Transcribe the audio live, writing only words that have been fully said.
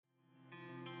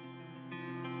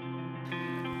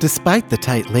Despite the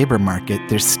tight labor market,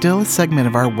 there's still a segment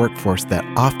of our workforce that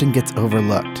often gets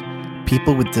overlooked: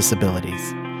 people with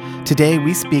disabilities. Today,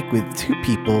 we speak with two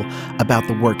people about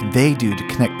the work they do to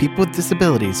connect people with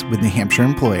disabilities with New Hampshire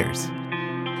employers.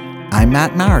 I'm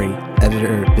Matt Mowry,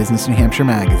 editor of Business New Hampshire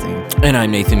magazine. And I'm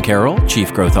Nathan Carroll,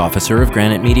 Chief Growth Officer of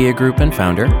Granite Media Group and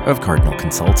founder of Cardinal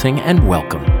Consulting, and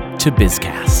welcome to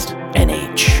BizCast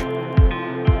NH.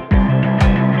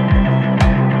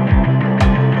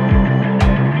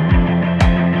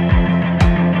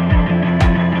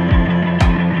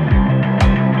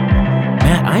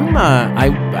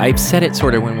 I've said it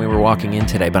sort of when we were walking in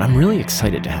today, but I'm really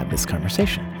excited to have this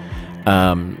conversation.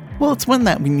 Well, it's one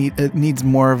that it needs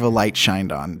more of a light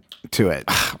shined on to it.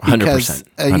 100%. Because,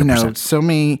 100%. So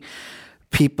many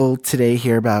people today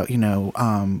hear about, we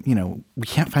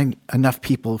can't find enough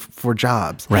people for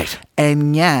jobs. Right.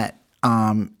 And yet,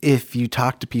 if you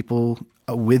talk to people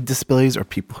with disabilities or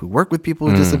people who work with people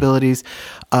with disabilities,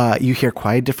 you hear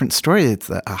quite a different story. It's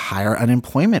a higher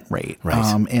unemployment rate,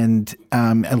 right. And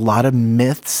a lot of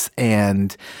myths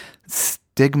and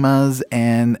stigmas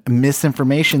and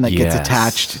misinformation that gets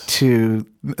attached to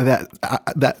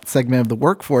that segment of the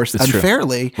workforce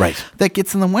unfairly, right. That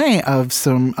gets in the way of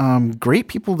some great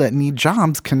people that need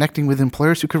jobs connecting with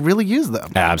employers who could really use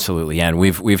them. Absolutely, yeah. And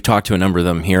we've talked to a number of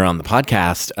them here on the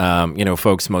podcast.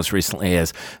 Folks most recently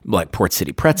as like Port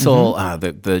City Pretzel,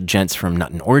 the gents from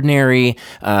Nut and Ordinary,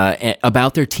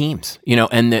 about their teams.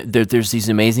 And there's these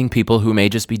amazing people who may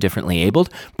just be differently abled,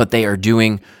 but they are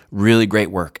doing really great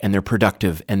work, and they're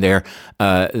productive, and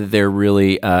they're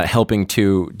really helping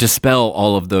to dispel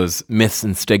all of those myths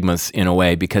and stigmas in a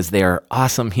way, because they are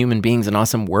awesome human beings and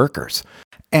awesome workers.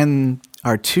 And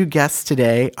our two guests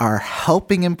today are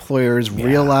helping employers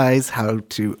realize how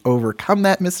to overcome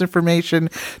that misinformation,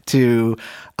 to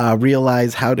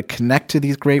realize how to connect to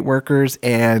these great workers,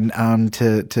 and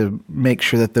to make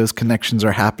sure that those connections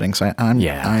are happening. So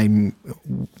I'm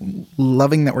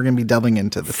loving that we're going to be delving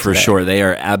into this for today. sure. They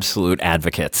are absolute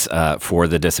advocates for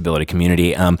the disability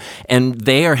community, and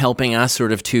they are helping us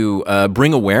sort of to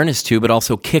bring awareness to, but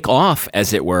also kick off,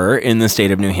 as it were, in the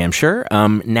state of New Hampshire,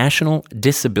 National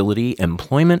Disability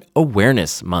Employment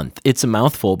Awareness Month. It's a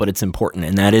mouthful, but it's important,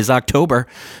 and that is October.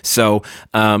 So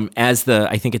I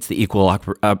think it's the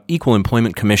Equal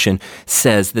Employment Commission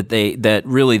says that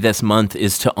really this month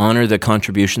is to honor the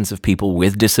contributions of people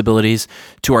with disabilities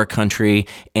to our country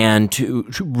and to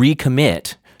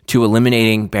recommit to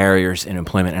eliminating barriers in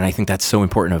employment. And I think that's so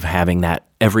important, of having that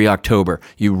every October.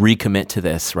 You recommit to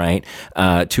this, right,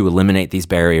 to eliminate these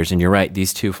barriers. And you're right,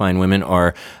 these two fine women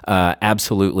are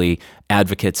absolutely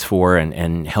advocates for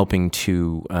and helping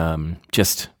to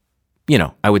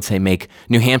I would say make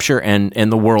New Hampshire and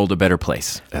the world a better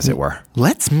place, as it were.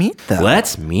 Let's meet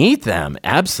them.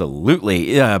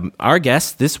 Absolutely. Our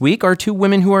guests this week are two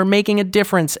women who are making a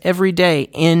difference every day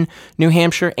in New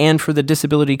Hampshire and for the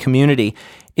disability community.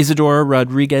 Isadora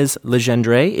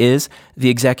Rodriguez-Legendre is the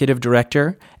executive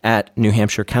director at New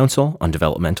Hampshire Council on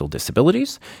Developmental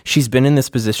Disabilities. She's been in this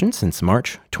position since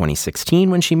March 2016,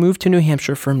 when she moved to New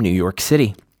Hampshire from New York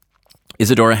City.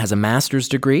 Isadora has a master's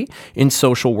degree in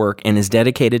social work and is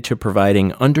dedicated to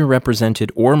providing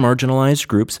underrepresented or marginalized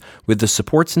groups with the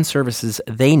supports and services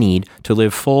they need to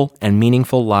live full and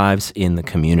meaningful lives in the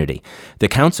community. The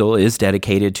council is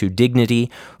dedicated to dignity,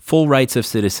 full rights of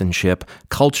citizenship,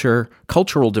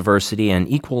 cultural diversity, and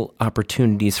equal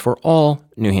opportunities for all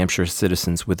New Hampshire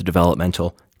citizens with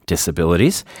developmental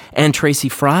disabilities. And Tracey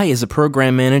Frye is a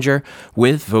program manager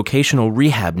with Vocational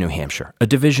Rehab New Hampshire, a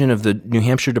division of the New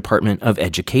Hampshire Department of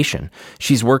Education.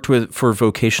 She's worked for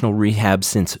vocational rehab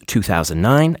since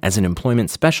 2009 as an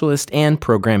employment specialist and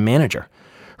program manager.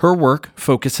 Her work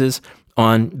focuses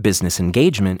on business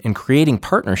engagement and creating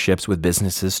partnerships with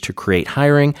businesses to create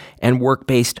hiring and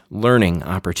work-based learning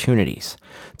opportunities.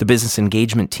 The business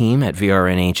engagement team at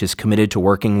VRNH is committed to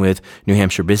working with New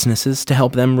Hampshire businesses to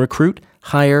help them recruit,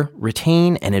 hire,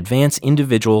 retain, and advance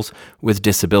individuals with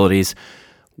disabilities.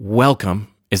 Welcome,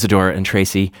 Isadora and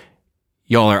Tracey.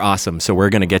 Y'all are awesome. So we're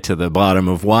going to get to the bottom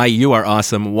of why you are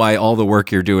awesome, why all the work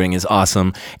you're doing is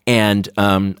awesome. And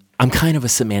I'm kind of a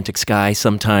semantics guy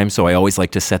sometimes, so I always like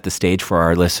to set the stage for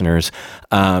our listeners.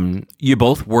 You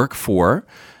both work for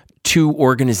two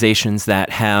organizations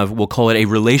that have, we'll call it a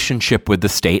relationship with the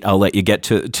state. I'll let you get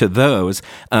to those.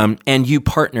 And you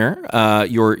partner,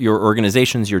 your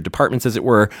organizations, your departments, as it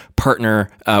were, partner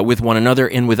with one another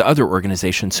and with other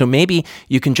organizations. So maybe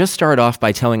you can just start off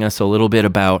by telling us a little bit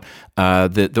about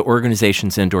the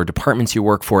organizations and or departments you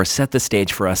work for, set the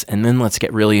stage for us, and then let's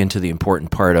get really into the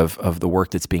important part of the work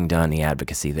that's being done, the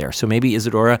advocacy there. So maybe,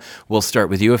 Isadora, we'll start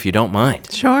with you if you don't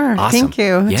mind. Sure. Awesome. Thank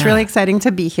you. It's really exciting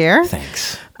to be here.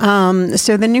 Thanks.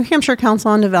 So the New Hampshire Council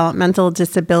on Developmental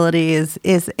Disabilities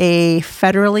is a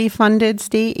federally funded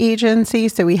state agency.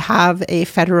 So we have a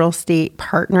federal-state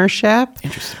partnership.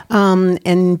 Interesting.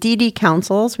 And DD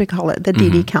councils, we call it the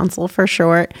DD Council for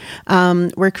short,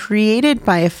 were created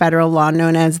by a federal law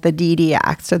known as the DD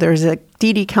Act. So there's a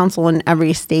DD Council in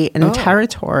every state and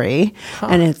territory,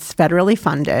 and it's federally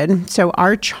funded. So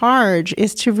our charge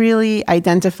is to really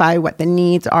identify what the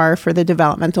needs are for the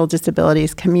developmental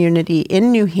disabilities community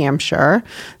in New Hampshire.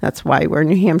 That's why we're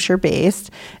New Hampshire based,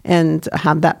 and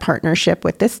have that partnership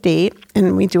with the state.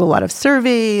 And we do a lot of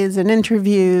surveys and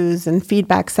interviews and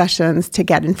feedback sessions to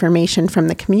get information from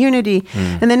the community.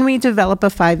 And then we develop a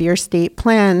 5-year state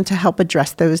plan to help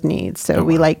address those needs. So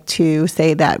we like to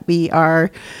say that we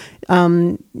are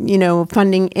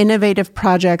funding innovative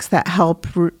projects that help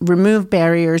remove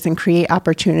barriers and create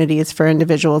opportunities for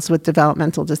individuals with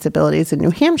developmental disabilities in New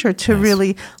Hampshire to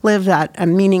really live that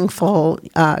meaningful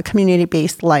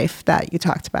community-based life that you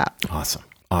talked about.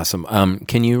 Awesome.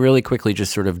 Can you really quickly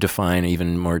just sort of define,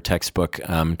 even more textbook,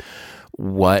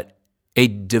 what a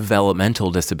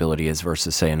developmental disability is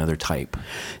versus, say, another type?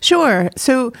 Sure.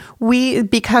 So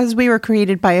because we were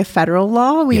created by a federal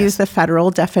law, we use the federal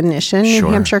definition. New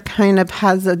Hampshire kind of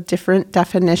has a different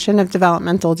definition of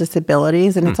developmental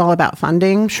disabilities, and it's all about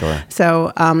funding.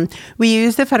 So we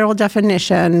use the federal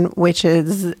definition, which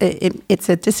is it's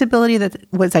a disability that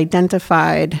was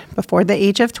identified before the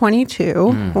age of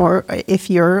 22, or if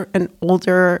you're an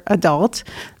older adult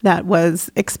that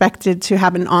was expected to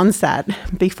have an onset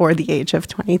before the age of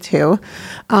 22,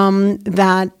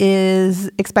 that is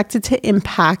expected to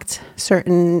impact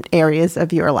certain areas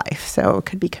of your life. So it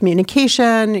could be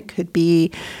communication, it could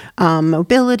be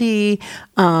mobility,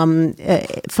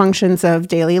 functions of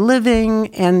daily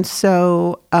living. And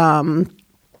so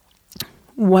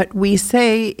what we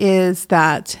say is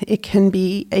that it can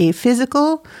be a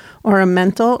physical or a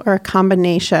mental or a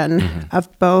combination of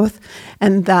both,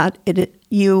 and that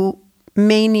you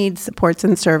may need supports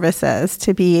and services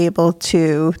to be able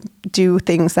to do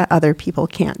things that other people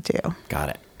can't do. Got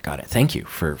it. Thank you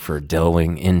for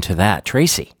delving into that.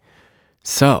 Tracey,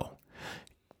 so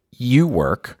you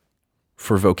work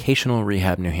for Vocational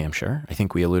Rehab New Hampshire. I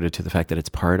think we alluded to the fact that it's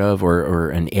part of or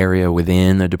an area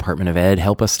within the Department of Ed.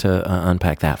 Help us to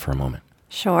unpack that for a moment.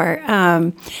 Sure.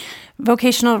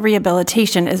 Vocational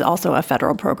rehabilitation is also a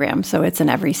federal program, so it's in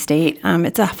every state.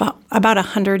 It's about a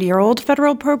 100-year-old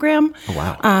federal program. Oh,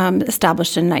 wow.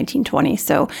 Established in 1920.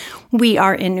 So we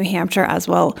are in New Hampshire as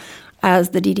well as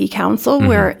the DD Council.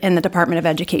 We're in the Department of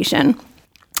Education.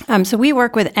 So we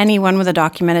work with anyone with a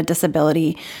documented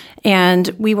disability, and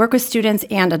we work with students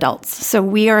and adults. So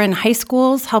we are in high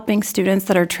schools helping students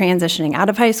that are transitioning out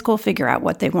of high school figure out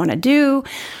what they want to do.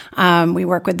 We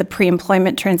work with the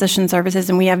pre-employment transition services,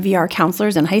 and we have VR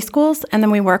counselors in high schools. And then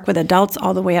we work with adults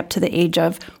all the way up to the age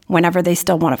of whenever they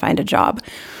still want to find a job.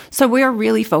 So we are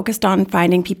really focused on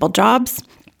finding people jobs.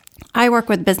 I work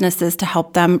with businesses to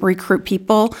help them recruit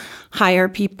people, hire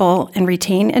people, and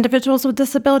retain individuals with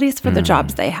disabilities for the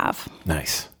jobs they have.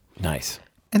 Nice.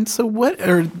 And so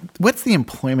what's the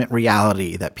employment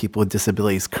reality that people with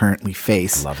disabilities currently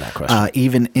face? I love that question.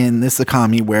 Even in this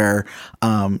economy where,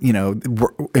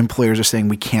 employers are saying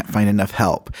we can't find enough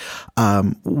help.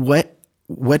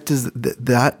 What does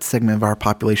that segment of our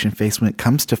population face when it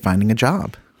comes to finding a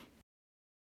job?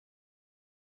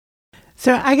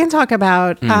 So I can talk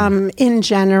about, in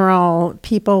general,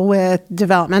 people with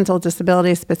developmental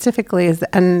disabilities specifically,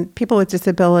 and people with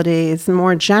disabilities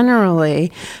more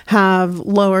generally have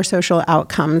lower social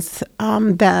outcomes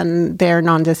than their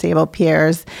non-disabled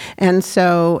peers. And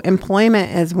so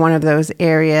employment is one of those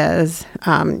areas.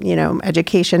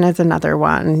 Education is another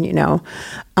one,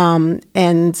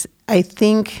 and I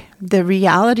think the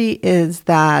reality is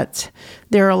that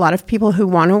there are a lot of people who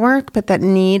want to work, but that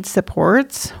need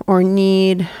supports or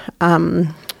need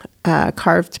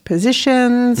carved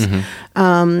positions,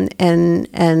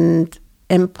 and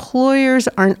employers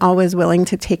aren't always willing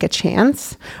to take a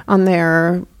chance on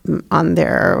their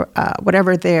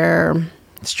whatever their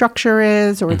structure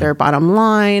is or their bottom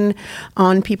line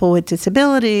on people with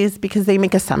disabilities because they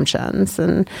make assumptions.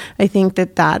 And I think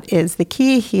that is the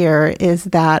key here, is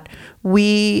that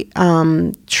we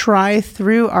try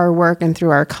through our work and through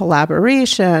our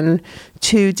collaboration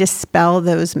to dispel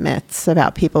those myths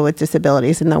about people with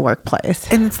disabilities in the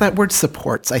workplace. And it's that word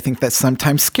supports, I think, that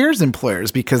sometimes scares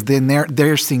employers, because then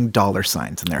they're seeing dollar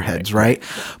signs in their heads, right?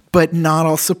 But not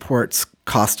all supports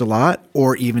cost a lot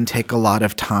or even take a lot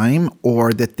of time,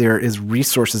 or that there is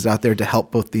resources out there to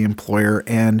help both the employer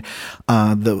and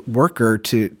the worker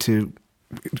to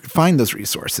find those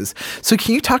resources. So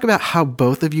can you talk about how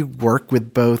both of you work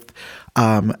with both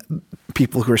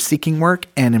people who are seeking work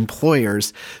and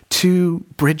employers to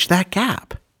bridge that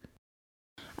gap?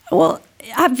 Well,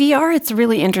 at VR, it's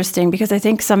really interesting because I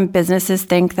think some businesses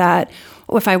think that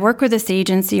if I work with this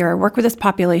agency or I work with this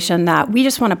population, that we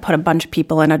just want to put a bunch of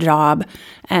people in a job.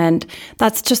 And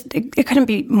that's just, it couldn't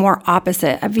be more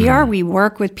opposite. At VR, we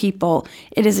work with people.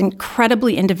 It is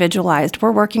incredibly individualized.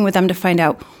 We're working with them to find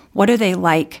out, what do they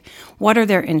like? What are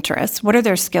their interests? What are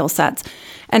their skill sets?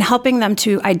 And helping them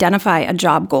to identify a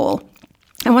job goal.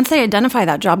 And once they identify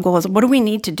that job goal, is what do we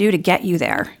need to do to get you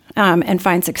there and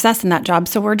find success in that job?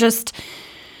 So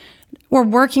we're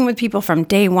working with people from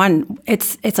day one.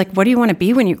 It's like, what do you want to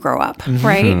be when you grow up,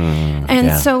 right?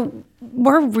 And so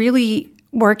we're really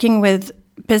working with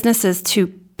businesses to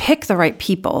pick the right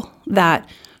people that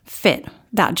fit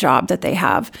that job that they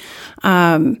have.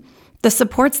 The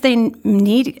supports they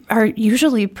need are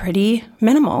usually pretty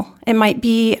minimal. It might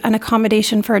be an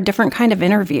accommodation for a different kind of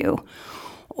interview,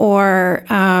 or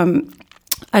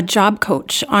a job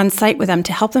coach on site with them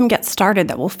to help them get started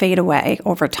that will fade away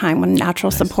over time when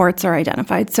natural supports are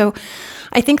identified. So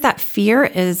I think that fear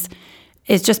is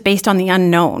just based on the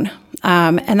unknown.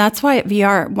 And that's why at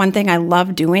VR, one thing I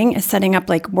love doing is setting up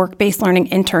like work-based learning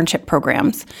internship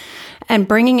programs and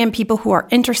bringing in people who are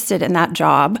interested in that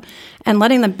job and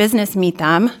letting the business meet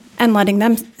them and letting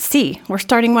them see. We're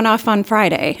starting one off on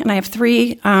Friday, and I have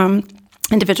 3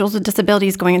 individuals with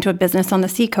disabilities going into a business on the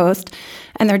Seacoast,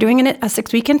 and they're doing a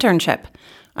 6-week internship.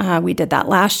 We did that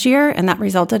last year, and that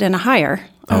resulted in a hire.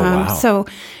 Wow. So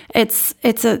it's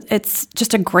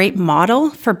just a great model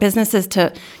for businesses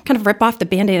to kind of rip off the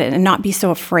Band-Aid and not be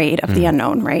so afraid of the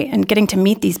unknown, right? And getting to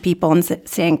meet these people and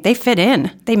saying they fit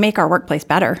in, they make our workplace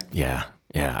better. Yeah.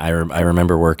 Yeah, I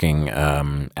remember working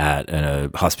at a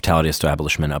hospitality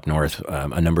establishment up north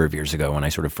a number of years ago when I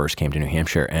sort of first came to New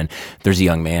Hampshire. And there's a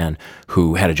young man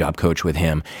who had a job coach with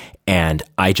him. And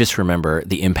I just remember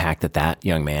the impact that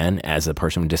young man, as a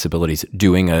person with disabilities,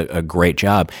 doing a great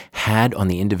job, had on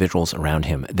the individuals around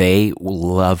him. They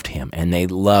loved him, and they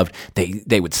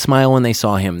would smile when they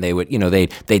saw him. They would,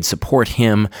 they'd support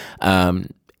him.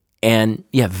 And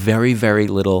yeah, very, very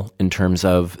little in terms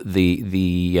of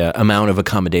the amount of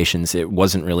accommodations. It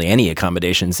wasn't really any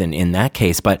accommodations in that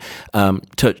case, but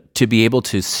to be able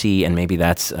to see, and maybe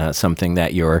that's something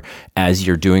that as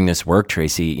you're doing this work,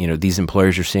 Tracey, these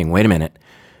employers are seeing, wait a minute,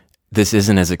 this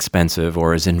isn't as expensive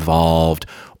or as involved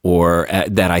or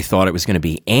that I thought it was going to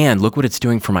be. And look what it's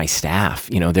doing for my staff.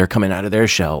 They're coming out of their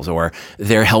shells, or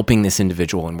they're helping this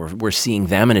individual, and we're seeing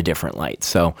them in a different light.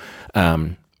 So,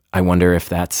 I wonder if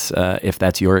that's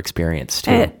your experience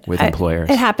too with employers.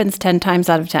 It happens 10 times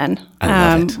out of 10.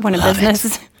 I love it. When a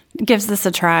business gives this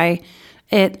a try,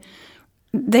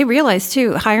 they realize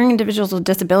too, hiring individuals with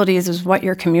disabilities is what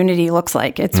your community looks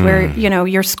like. It's where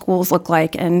your schools look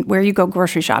like and where you go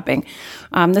grocery shopping.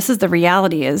 This is the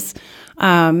reality. It's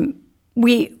the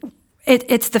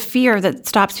fear that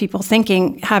stops people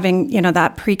having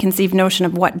that preconceived notion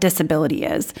of what disability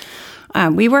is.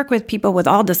 We work with people with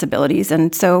all disabilities,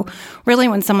 and so really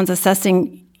when someone's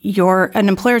assessing an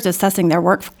employer's assessing their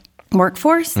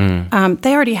workforce, they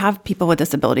already have people with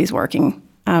disabilities working.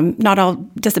 Not all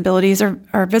disabilities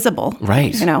are visible.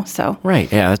 Right. So. Right.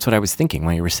 Yeah, that's what I was thinking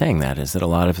when you were saying that, is that a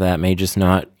lot of that may just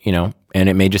not, and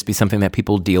it may just be something that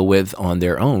people deal with on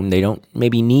their own. They don't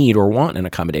maybe need or want an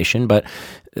accommodation, but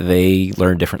they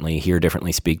learn differently, hear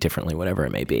differently, speak differently, whatever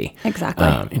it may be. Exactly.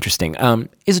 Interesting.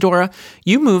 Isadora,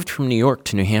 you moved from New York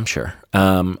to New Hampshire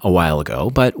a while ago,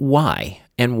 but why?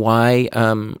 And why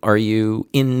are you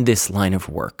in this line of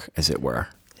work, as it were?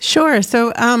 Sure.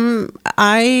 So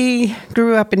I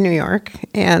grew up in New York,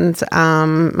 and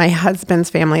my husband's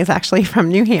family is actually from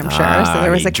New Hampshire. So there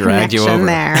was a connection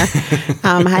there.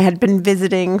 I had been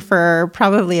visiting for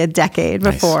probably a decade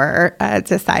before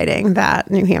deciding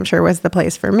that New Hampshire was the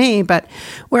place for me. But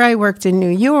where I worked in New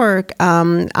York,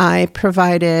 I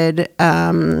provided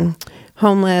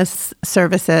homeless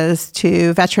services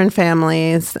to veteran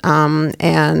families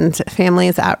and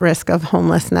families at risk of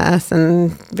homelessness in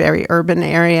very urban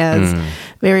areas.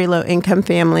 very low income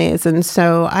families. And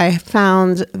so I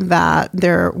found that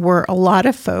there were a lot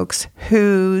of folks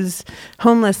whose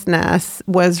homelessness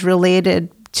was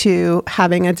related to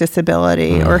having a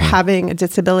disability or having a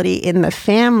disability in the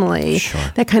family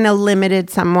that kind of limited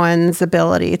someone's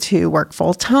ability to work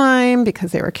full time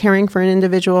because they were caring for an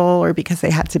individual or because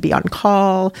they had to be on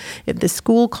call if the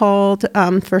school called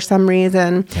for some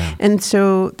reason. Yeah. And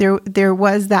so there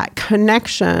was that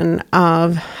connection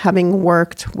of having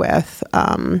worked with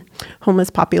homeless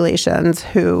populations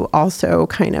who also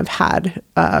kind of had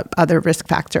other risk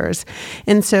factors.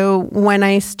 And so when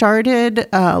I started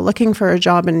looking for a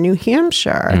job in New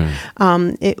Hampshire,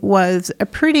 it was a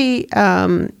pretty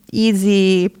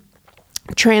easy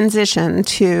transition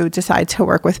to decide to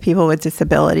work with people with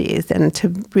disabilities and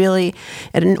to really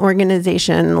at an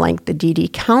organization like the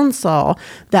DD Council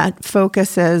that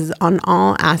focuses on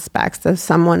all aspects of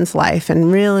someone's life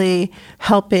and really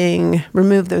helping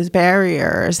remove those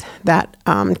barriers that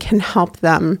can help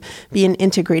them be an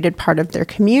integrated part of their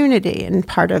community. And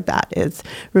part of that is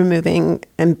removing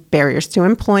barriers to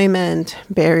employment,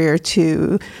 barrier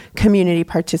to community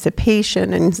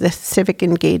participation and the civic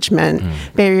engagement,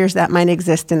 barriers that might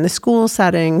exist in the school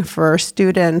setting for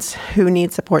students who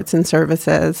need supports and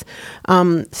services.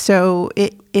 So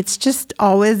it's just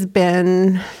always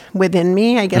been within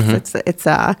me. I guess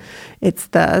it's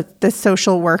the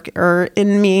social worker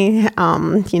in me.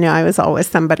 I was always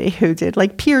somebody who did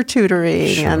like peer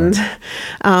tutoring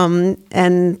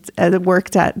and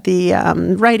worked at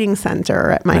the writing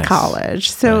center at my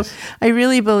college. So I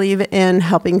really believe in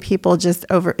helping people just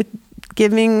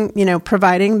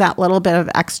providing that little bit of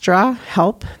extra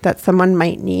help that someone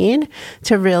might need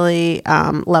to really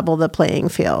level the playing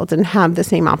field and have the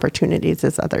same opportunities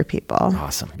as other people.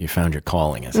 Awesome. You found your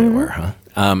calling, as it were,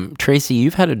 huh? Tracey,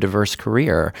 you've had a diverse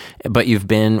career, but you've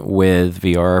been with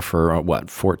VR for,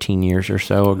 14 years or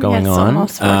so going on?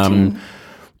 Almost 14.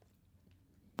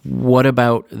 What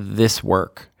about this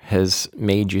work has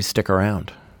made you stick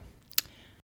around?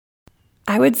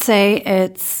 I would say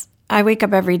I wake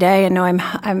up every day and know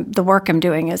I'm the work I'm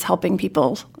doing is helping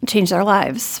people change their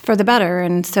lives for the better.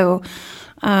 And so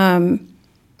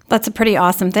that's a pretty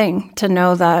awesome thing to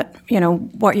know that,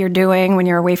 what you're doing when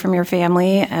you're away from your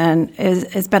family and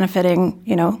is benefiting,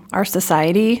 our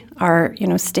society, our,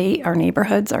 state, our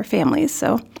neighborhoods, our families.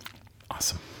 So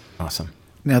Awesome.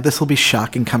 Now, this will be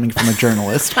shocking coming from a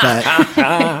journalist, but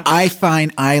I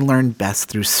find I learn best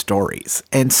through stories.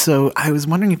 And so I was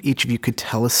wondering if each of you could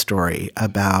tell a story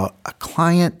about a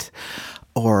client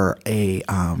or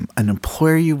an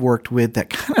employer you worked with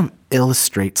that kind of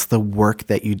illustrates the work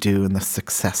that you do and the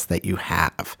success that you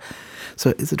have.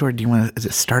 So, Isadora, do you want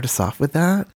to start us off with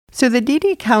that? So the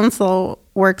DD Council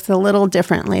works a little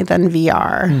differently than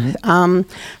VR.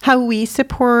 How we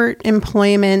support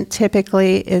employment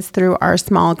typically is through our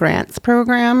small grants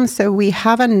program. So we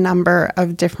have a number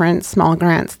of different small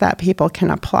grants that people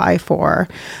can apply for.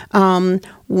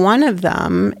 One of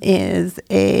them is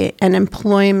an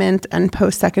employment and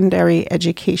post-secondary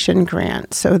education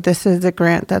grant. So this is a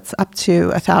grant that's up to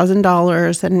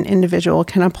 $1,000 that an individual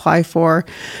can apply for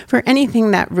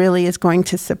anything that really is going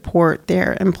to support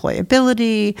their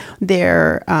employability, their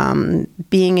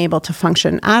being able to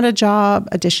function at a job,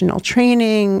 additional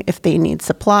training, if they need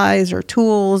supplies or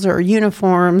tools or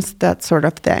uniforms, that sort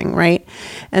of thing, right?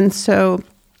 And so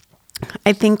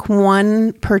I think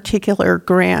one particular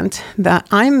grant that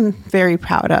I'm very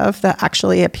proud of that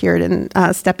actually appeared in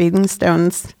Stepping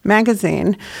Stones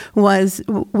magazine was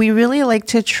we really like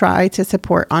to try to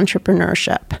support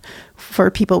entrepreneurship for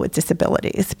people with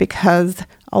disabilities because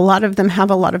a lot of them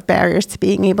have a lot of barriers to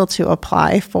being able to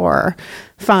apply for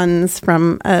funds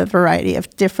from a variety of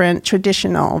different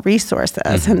traditional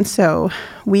resources. And so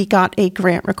we got a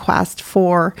grant request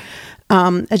for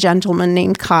a gentleman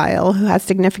named Kyle who has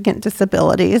significant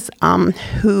disabilities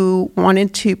who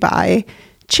wanted to buy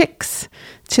chicks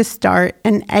to start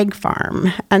an egg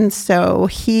farm. And so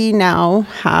he now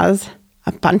has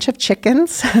a bunch of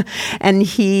chickens and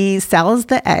he sells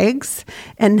the eggs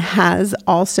and has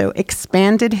also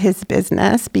expanded his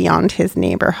business beyond his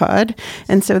neighborhood.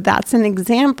 And so that's an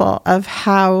example of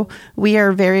how we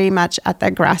are very much at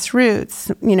the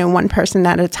grassroots, one person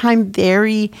at a time,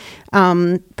 very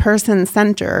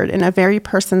person-centered, in a very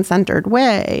person-centered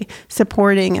way,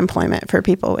 supporting employment for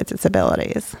people with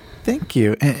disabilities. Thank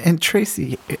you. And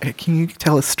Tracey, can you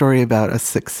tell a story about a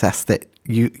success that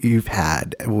you've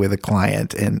had with a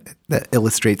client and that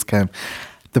illustrates kind of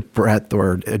the breadth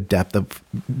or depth of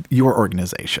your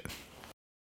organization?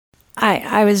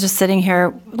 I was just sitting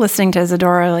here listening to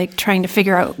Isadora, like trying to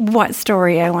figure out what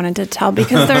story I wanted to tell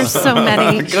because there's so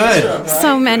many. Good.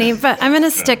 So many. But I'm going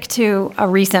to stick to a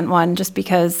recent one just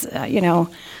because,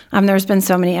 there's been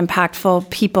so many impactful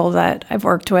people that I've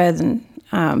worked with.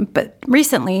 But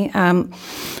recently,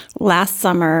 last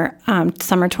summer,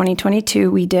 summer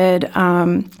 2022, we did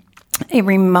a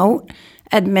remote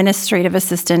administrative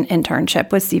assistant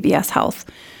internship with CVS Health.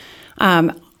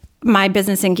 My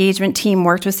business engagement team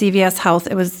worked with CVS Health.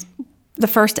 It was the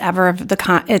first ever of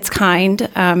its kind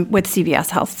with CVS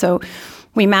Health. So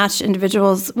we matched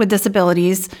individuals with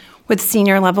disabilities with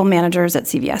senior level managers at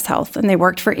CVS Health. And they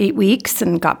worked for 8 weeks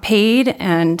and got paid.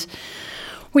 And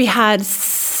we had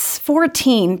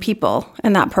 14 people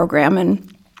in that program.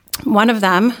 And one of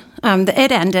them,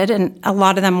 it ended, and a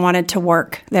lot of them wanted to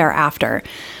work thereafter.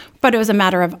 But it was a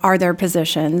matter of, are there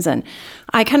positions? And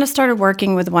I kind of started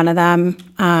working with one of them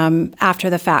after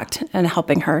the fact and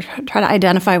helping her try to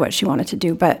identify what she wanted to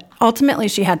do. But ultimately,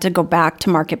 she had to go back to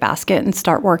Market Basket and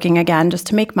start working again just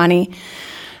to make money.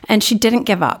 And she didn't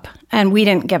give up. And we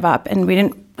didn't give up. And we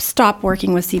didn't stop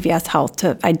working with CVS Health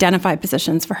to identify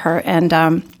positions for her.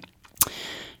 And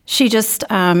she just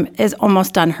is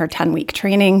almost done her 10-week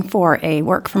training for a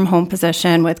work-from-home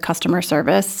position with customer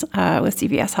service with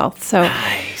CVS Health. So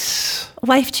Nice.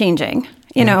 Life-changing,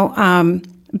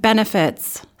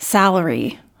 benefits,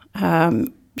 salary.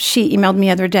 She emailed me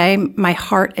the other day, my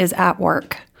heart is at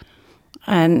work,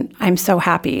 and I'm so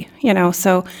happy,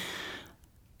 So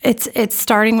it's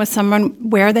starting with someone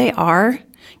where they are,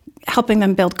 helping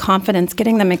them build confidence,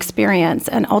 getting them experience,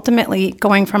 and ultimately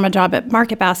going from a job at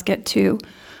Market Basket to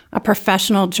a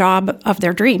professional job of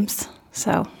their dreams.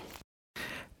 So,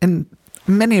 And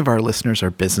many of our listeners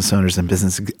are business owners and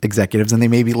business executives, and they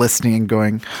may be listening and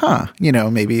going,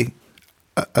 maybe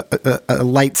a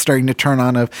light starting to turn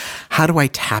on of how do I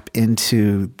tap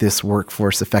into this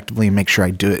workforce effectively and make sure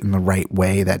I do it in the right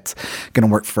way that's going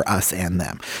to work for us and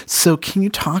them. So can you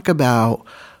talk about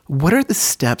what are the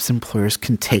steps employers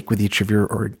can take with each of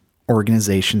your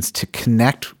organizations to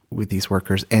connect with these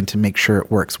workers and to make sure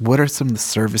it works? What are some of the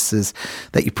services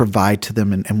that you provide to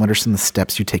them, and what are some of the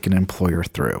steps you take an employer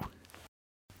through?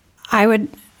 I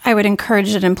would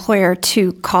encourage an employer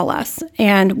to call us,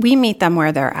 and we meet them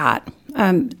where they're at.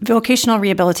 Vocational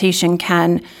rehabilitation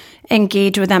can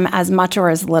engage with them as much or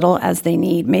as little as they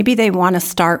need. Maybe they want to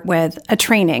start with a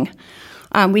training.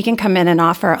 We can come in and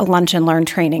offer a lunch and learn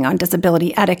training on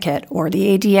disability etiquette or the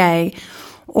ADA,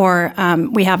 or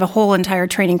we have a whole entire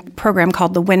training program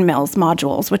called the Windmills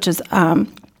modules, which is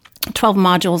 12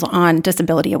 modules on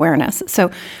disability awareness. So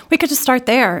we could just start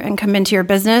there and come into your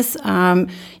business.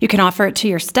 You can offer it to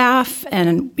your staff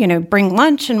and, bring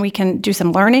lunch, and we can do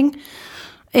some learning.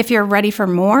 If you're ready for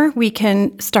more, we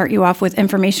can start you off with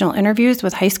informational interviews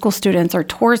with high school students or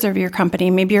tours of your company.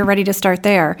 Maybe you're ready to start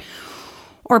there.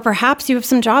 Or perhaps you have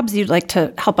some jobs you'd like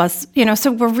to help us,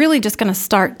 so we're really just going to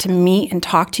start to meet and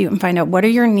talk to you and find out what are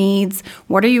your needs,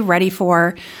 what are you ready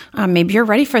for. Maybe you're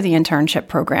ready for the internship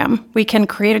program. We can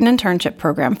create an internship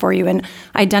program for you and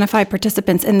identify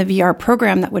participants in the VR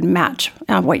program that would match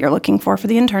what you're looking for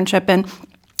the internship. And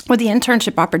with the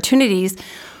internship opportunities,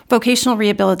 vocational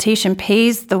rehabilitation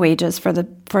pays the wages for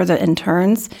the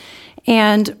interns.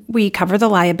 And we cover the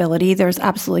liability. There's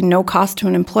absolutely no cost to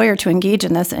an employer to engage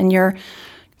in this, and you're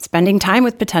spending time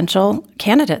with potential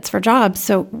candidates for jobs.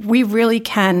 So we really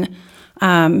can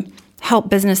help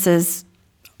businesses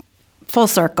full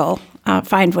circle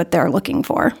find what they're looking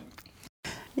for.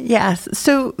 Yes.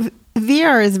 So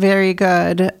VR is very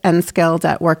good and skilled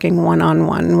at working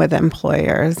one-on-one with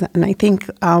employers. And I think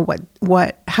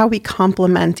how we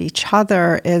complement each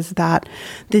other is that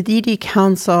the DD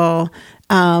Council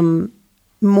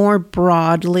more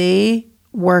broadly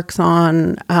works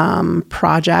on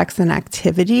projects and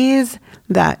activities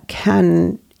that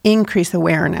can increase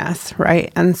awareness,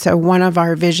 right? And so one of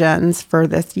our visions for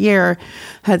this year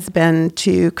has been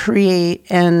to create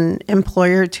an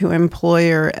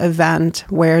employer-to-employer event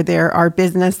where there are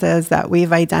businesses that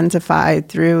we've identified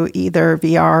through either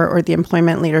VR or the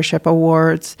Employment Leadership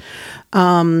Awards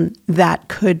that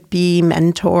could be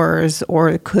mentors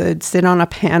or could sit on a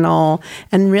panel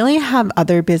and really have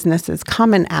other businesses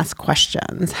come and ask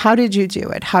questions. How did you do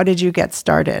it? How did you get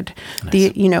started?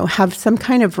 Nice. Have some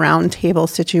kind of roundtable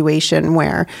situation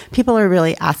where people are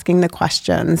really asking the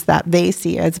questions that they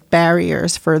see as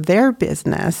barriers for their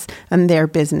business and their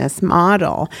business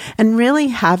model, and really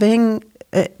having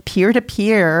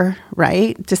peer-to-peer,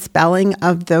 right? Dispelling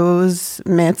of those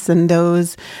myths and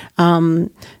those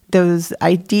those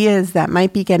ideas that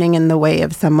might be getting in the way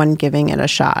of someone giving it a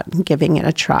shot, giving it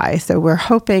a try. So we're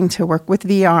hoping to work with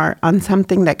VR on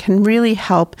something that can really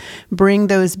help bring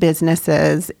those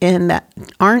businesses in that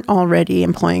aren't already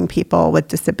employing people with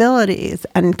disabilities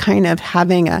and kind of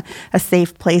having a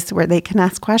safe place where they can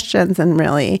ask questions and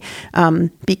really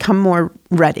become more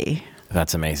ready.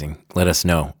 That's amazing. Let us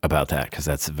know about that because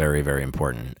that's very, very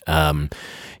important.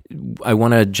 I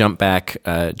want to jump back,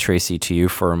 Tracey, to you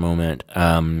for a moment.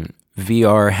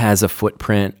 VR has a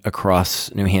footprint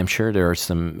across New Hampshire. There are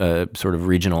some sort of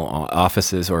regional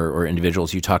offices or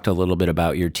individuals. You talked a little bit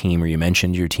about your team, or you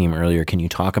mentioned your team earlier. Can you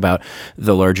talk about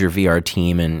the larger VR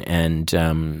team and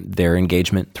their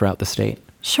engagement throughout the state?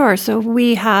 Sure. So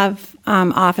we have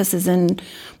offices in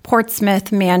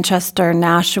Portsmouth, Manchester,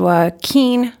 Nashua,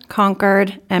 Keene,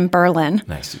 Concord, and Berlin.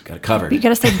 Nice. You've got it covered. You got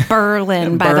to say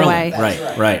Berlin, by the way.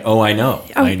 Right. Oh, I know.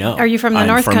 I know. Are you from the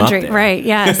North Country? Right.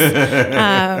 Yes.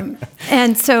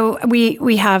 And so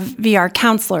we have VR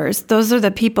counselors. Those are the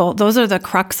people. Those are the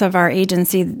crux of our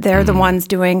agency. They're the ones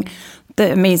doing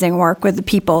the amazing work with the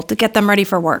people to get them ready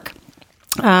for work.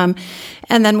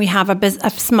 And then we have a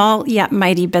small yet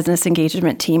mighty business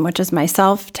engagement team, which is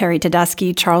myself, Terry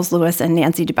Tedeschi, Charles Lewis, and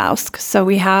Nancy Dubowsk. So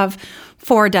we have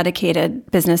 4 dedicated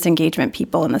business engagement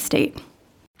people in the state.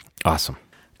 Awesome.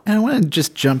 And I want to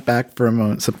just jump back for a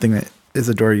moment, something that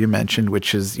Isadora, you mentioned,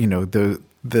 which is,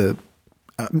 the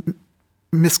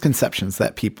misconceptions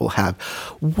that people have.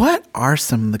 What are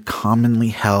some of the commonly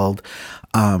held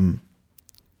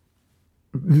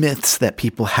myths that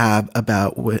people have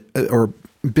about or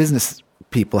business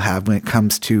people have when it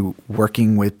comes to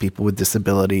working with people with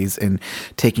disabilities and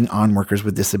taking on workers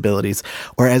with disabilities?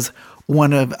 Or as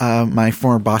one of my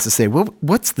former bosses say, well,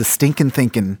 what's the stinking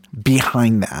thinking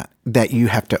behind that you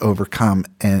have to overcome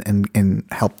and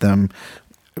help them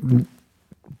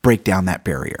break down that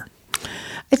barrier?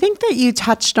 I think that you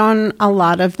touched on a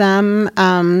lot of them,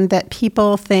 that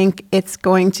people think it's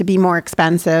going to be more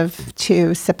expensive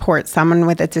to support someone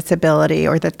with a disability,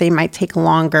 or that they might take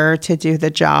longer to do the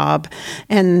job.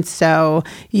 And so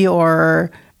you're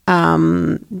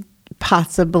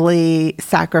possibly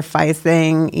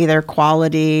sacrificing either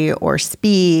quality or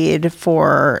speed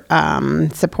for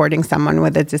supporting someone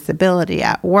with a disability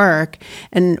at work.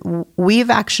 And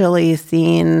we've actually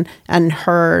seen and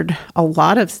heard a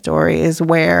lot of stories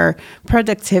where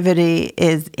productivity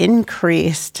is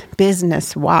increased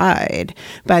business-wide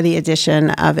by the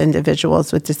addition of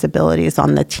individuals with disabilities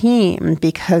on the team,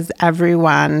 because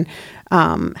everyone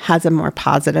has a more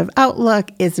positive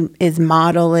outlook, is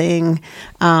modeling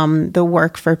the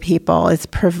work for people, is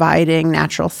providing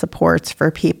natural supports for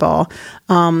people.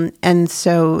 And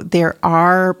so there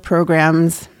are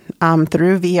programs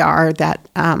through VR that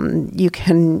you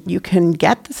can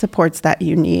get the supports that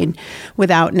you need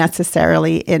without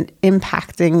necessarily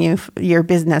impacting your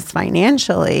business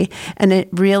financially. And it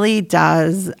really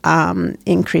does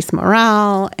increase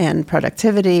morale and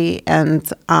productivity. And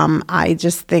I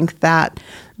just think that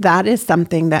is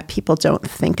something that people don't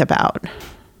think about.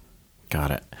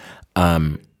 Got it.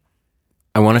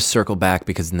 I want to circle back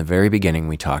because in the very beginning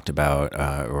we talked about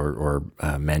or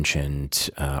mentioned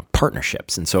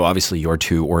partnerships, and so obviously your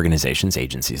 2 organizations,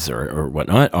 agencies or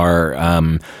whatnot, are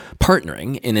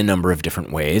partnering in a number of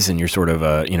different ways, and you're sort of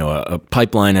a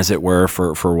pipeline, as it were,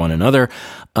 for one another.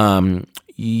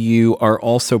 You are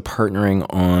also partnering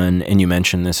on, and you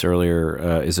mentioned this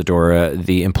earlier, Isadora,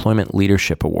 the Employment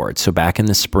Leadership Awards. So back in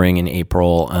the spring, in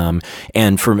April,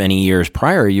 and for many years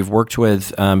prior, you've worked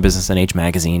with Business and Age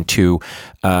magazine to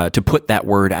put that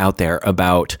word out there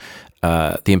about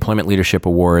the Employment Leadership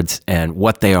Awards and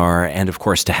what they are, and of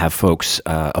course to have folks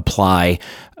apply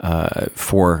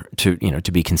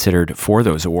to be considered for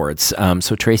those awards.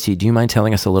 So Tracey, do you mind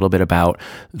telling us a little bit about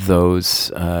those,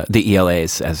 the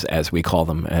ELAs as we call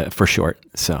them for short?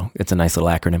 So it's a nice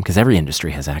little acronym because every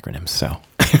industry has acronyms. So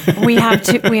we have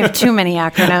too many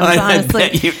acronyms. Honestly, I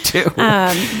bet you do.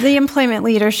 The Employment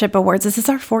Leadership Awards. This is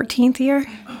our 14th year.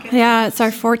 Okay. Yeah, it's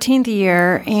our 14th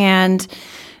year, and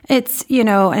it's,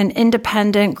 an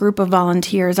independent group of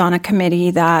volunteers on a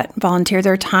committee that volunteer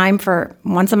their time for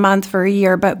once a month for a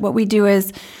year. But what we do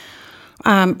is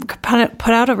put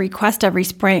out a request every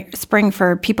spring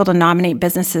for people to nominate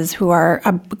businesses who are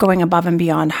going above and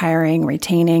beyond hiring,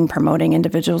 retaining, promoting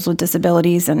individuals with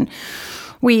disabilities. And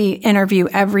we interview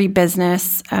every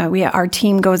business. Our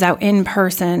team goes out in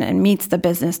person and meets the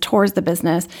business, tours the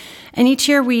business. And each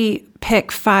year we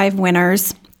pick 5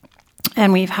 winners.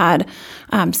 And we've had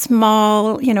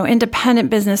small, independent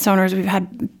business owners. We've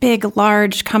had big,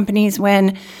 large companies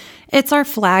win. It's our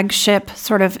flagship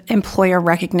sort of employer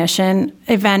recognition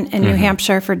event in New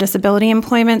Hampshire for disability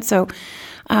employment. So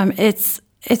It's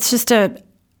just a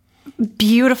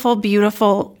beautiful,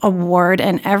 beautiful award.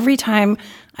 And every time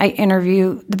I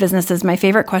interview the businesses, my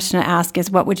favorite question to ask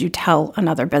is, what would you tell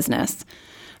another business?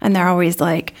 And they're always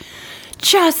like,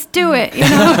 just do it,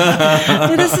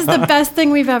 This is the best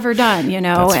thing we've ever done,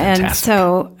 That's fantastic. And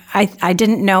so I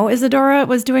didn't know Isadora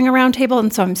was doing a roundtable,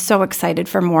 and so I'm so excited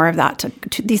for more of that,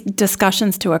 to these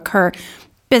discussions to occur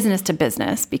business to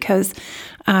business, because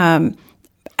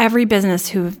every business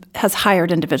who has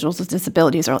hired individuals with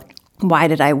disabilities are like, why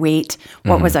did I wait?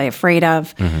 What was I afraid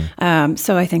of?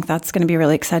 So I think that's going to be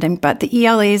really exciting. But the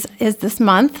ELAs is this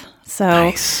month, so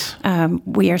nice.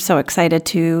 We are so excited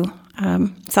to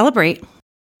celebrate.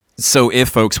 So if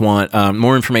folks want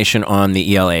more information on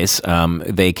the ELAs,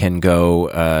 they can go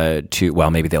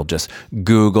maybe they'll just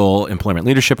Google Employment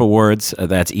Leadership Awards.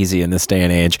 That's easy in this day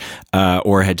and age,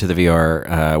 or head to the VR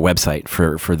website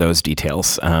for those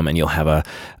details, and you'll have a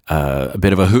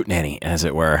bit of a hootenanny, as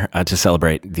it were, to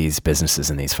celebrate these businesses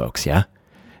and these folks. Yeah?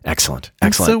 Excellent.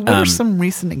 So what are some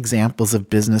recent examples of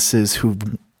businesses who've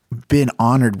been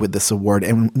honored with this award,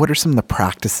 and what are some of the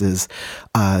practices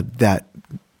that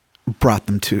brought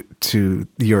them to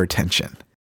your attention?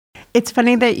 It's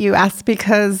funny that you asked,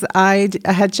 because I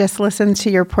had just listened to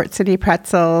your Port City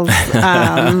Pretzels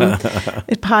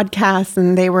podcast,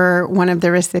 and they were one of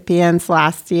the recipients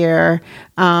last year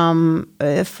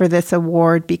for this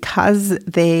award, because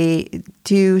they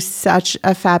do such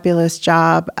a fabulous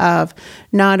job of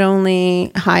not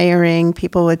only hiring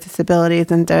people with disabilities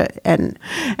and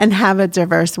have a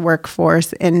diverse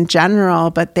workforce in general,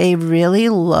 but they really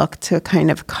look to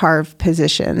kind of carve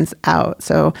positions out.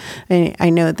 So I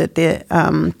know that they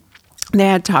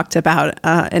had talked about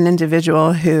an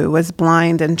individual who was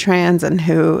blind and trans and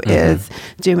who is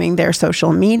doing their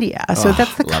social media. So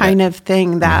that's the kind of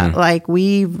thing that like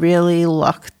we really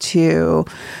look to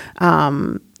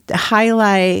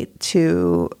highlight,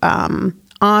 to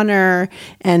honor,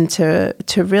 and to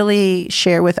really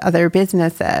share with other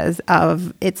businesses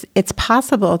of it's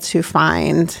possible to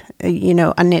find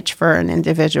a niche for an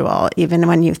individual. Even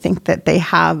when you think that they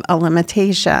have a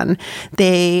limitation,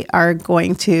 they are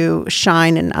going to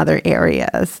shine in other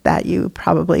areas that you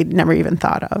probably never even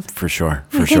thought of. For sure.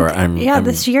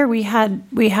 This year we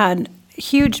had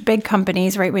huge big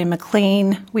companies, right? We had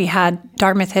McLean, we had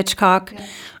Dartmouth Hitchcock,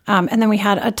 and then we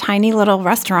had a tiny little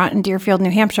restaurant in Deerfield,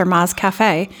 New Hampshire, Ma's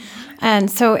Cafe. And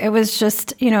so it was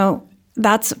just,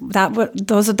 those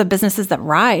are the businesses that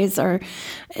rise. Or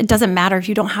it doesn't matter if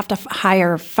you don't have to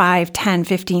hire 5, 10,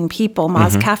 15 people.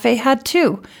 Ma's Cafe had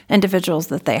 2 individuals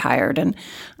that they hired.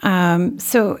 And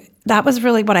so that was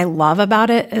really what I love about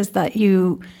it, is that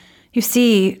you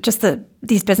see just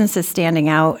these businesses standing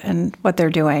out and what they're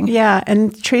doing. Yeah,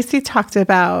 and Tracey talked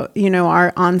about,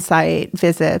 our on-site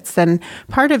visits, and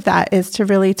part of that is to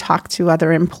really talk to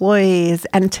other employees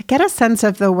and to get a sense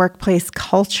of the workplace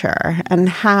culture and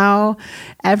how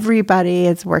everybody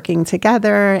is working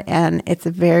together, and it's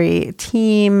a very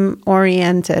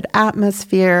team-oriented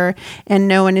atmosphere, and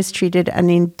no one is treated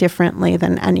any differently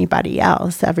than anybody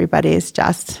else. Everybody is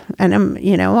just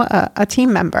a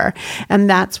team member, and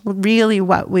that's really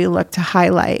what we look to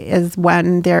highlight, is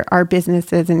when there are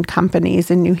businesses and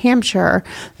companies in New Hampshire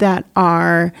that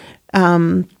are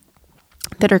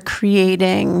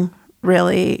creating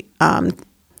really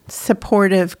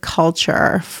supportive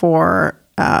culture for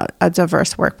a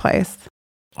diverse workplace.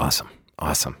 Awesome.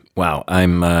 Wow,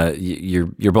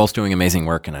 you're both doing amazing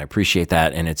work, and I appreciate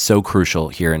that. And it's so crucial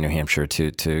here in New Hampshire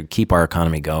to keep our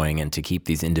economy going and to keep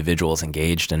these individuals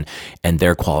engaged and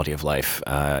their quality of life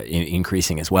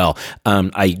increasing as well.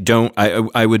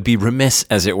 I would be remiss,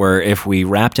 as it were, if we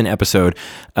wrapped an episode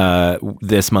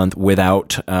this month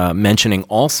without mentioning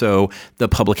also the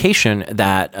publication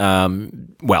that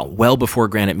well before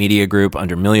Granite Media Group,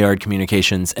 under Milliard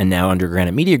Communications, and now under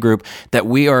Granite Media Group, that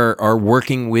we are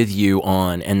working with you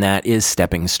on, and that is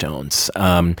Stepping Stones.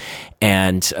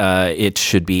 And it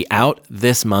should be out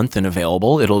this month and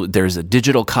available. There's a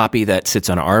digital copy that sits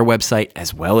on our website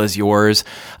as well as yours,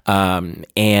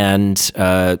 and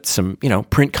some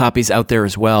print copies out there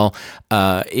as well.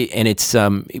 And it's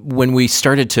when we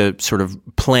started to sort of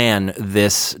plan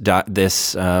this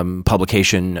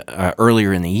publication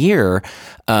earlier in the year,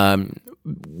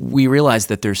 we realized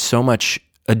that there's so much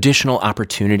additional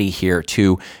opportunity here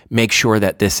to make sure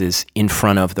that this is in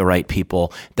front of the right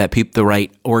people, that the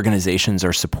right organizations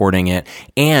are supporting it.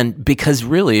 And because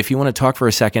really, if you want to talk for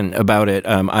a second about it,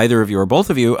 either of you or both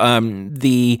of you,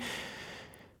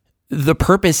 the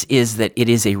purpose is that it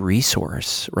is a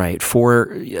resource, right,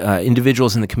 for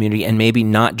individuals in the community, and maybe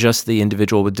not just the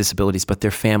individual with disabilities, but their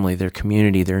family, their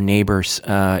community, their neighbors,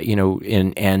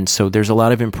 and so there's a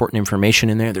lot of important information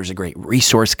in there. There's a great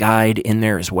resource guide in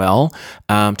there as well.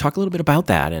 Talk a little bit about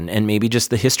that and maybe just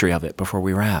the history of it before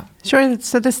we wrap. Sure.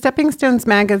 So the Stepping Stones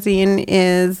magazine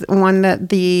is one that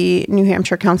the New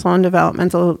Hampshire Council on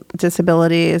Developmental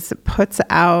Disabilities puts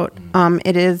out.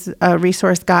 It is a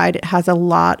resource guide. It has a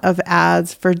lot of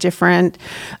ads for different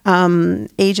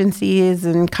agencies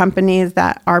and companies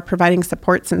that are providing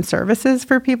supports and services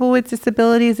for people with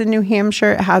disabilities in New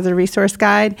Hampshire. It has a resource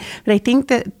guide. But I think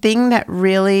the thing that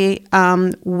really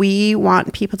we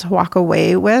want people to walk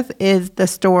away with is the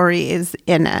stories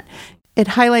in it. It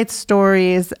highlights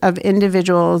stories of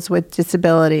individuals with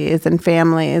disabilities and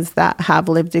families that have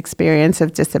lived experience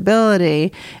of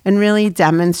disability, and really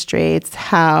demonstrates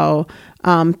how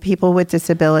people with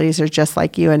disabilities are just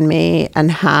like you and me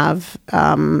and have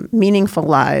meaningful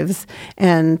lives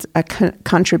and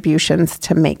contributions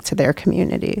to make to their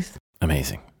communities.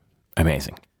 Amazing.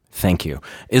 Thank you.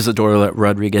 Isadora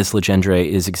Rodriguez-Legendre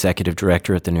is Executive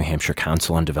Director at the New Hampshire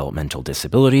Council on Developmental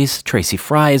Disabilities. Tracey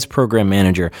Frye is Program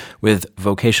Manager with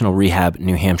Vocational Rehab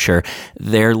New Hampshire.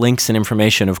 Their links and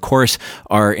information, of course,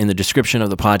 are in the description of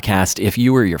the podcast. If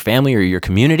you or your family or your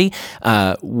community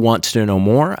wants to know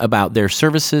more about their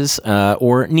services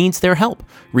or needs their help,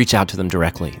 reach out to them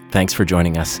directly. Thanks for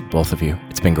joining us, both of you.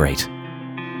 It's been great.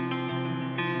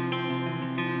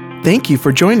 Thank you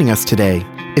for joining us today.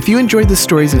 If you enjoyed the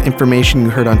stories and information you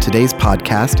heard on today's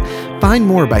podcast, find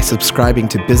more by subscribing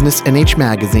to Business NH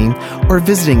Magazine or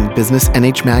visiting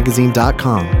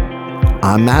businessnhmagazine.com.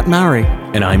 I'm Matt Mowry.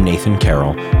 And I'm Nathan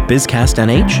Carroll. BizCast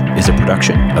NH is a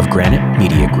production of Granite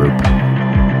Media Group.